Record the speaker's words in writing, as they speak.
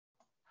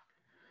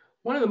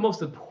One of the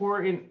most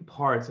important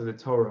parts of the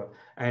Torah,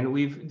 and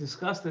we've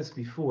discussed this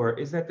before,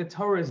 is that the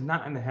Torah is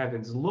not in the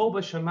heavens. Lo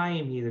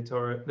b'shamayim he, the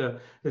Torah, the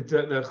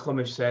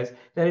Chumash says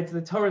that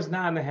the Torah is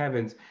not in the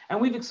heavens,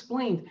 and we've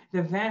explained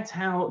that that's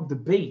how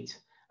debate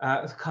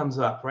comes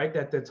up, right?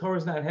 That the Torah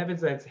is not in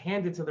heavens, that it's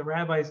handed to the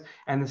rabbis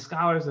and the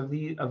scholars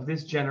of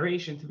this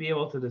generation to be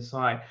able to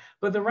decide.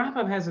 But the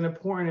Rambam has an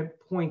important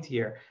point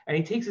here, and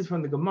he takes it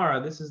from the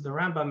Gemara. This is the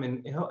Rambam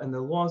in the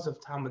laws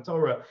of Talmud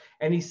Torah,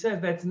 and he says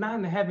that it's not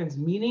in the heavens,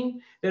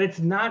 meaning that it's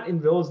not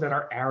in those that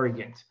are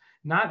arrogant,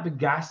 not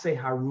begase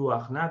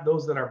haruach, not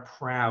those that are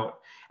proud.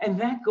 And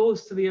that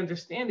goes to the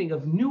understanding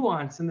of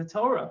nuance in the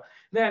Torah.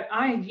 That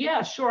I'm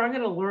going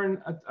to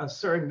learn a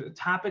certain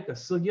topic, a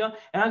sugya,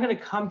 and I'm going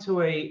to come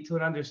to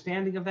an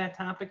understanding of that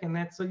topic and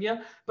that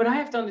sugya. But I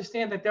have to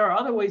understand that there are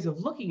other ways of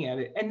looking at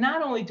it. And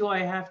not only do I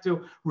have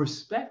to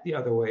respect the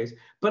other ways,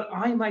 but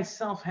I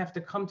myself have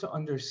to come to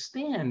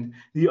understand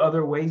the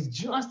other ways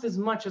just as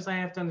much as I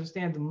have to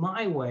understand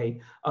my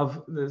way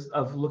of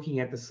looking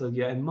at the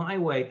sugya and my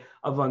way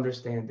of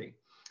understanding.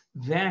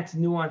 That's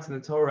nuance in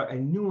the Torah,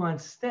 and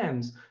nuance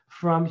stems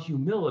from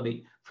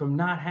humility, from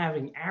not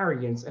having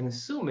arrogance and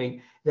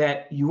assuming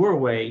that your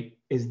way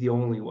is the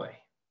only way.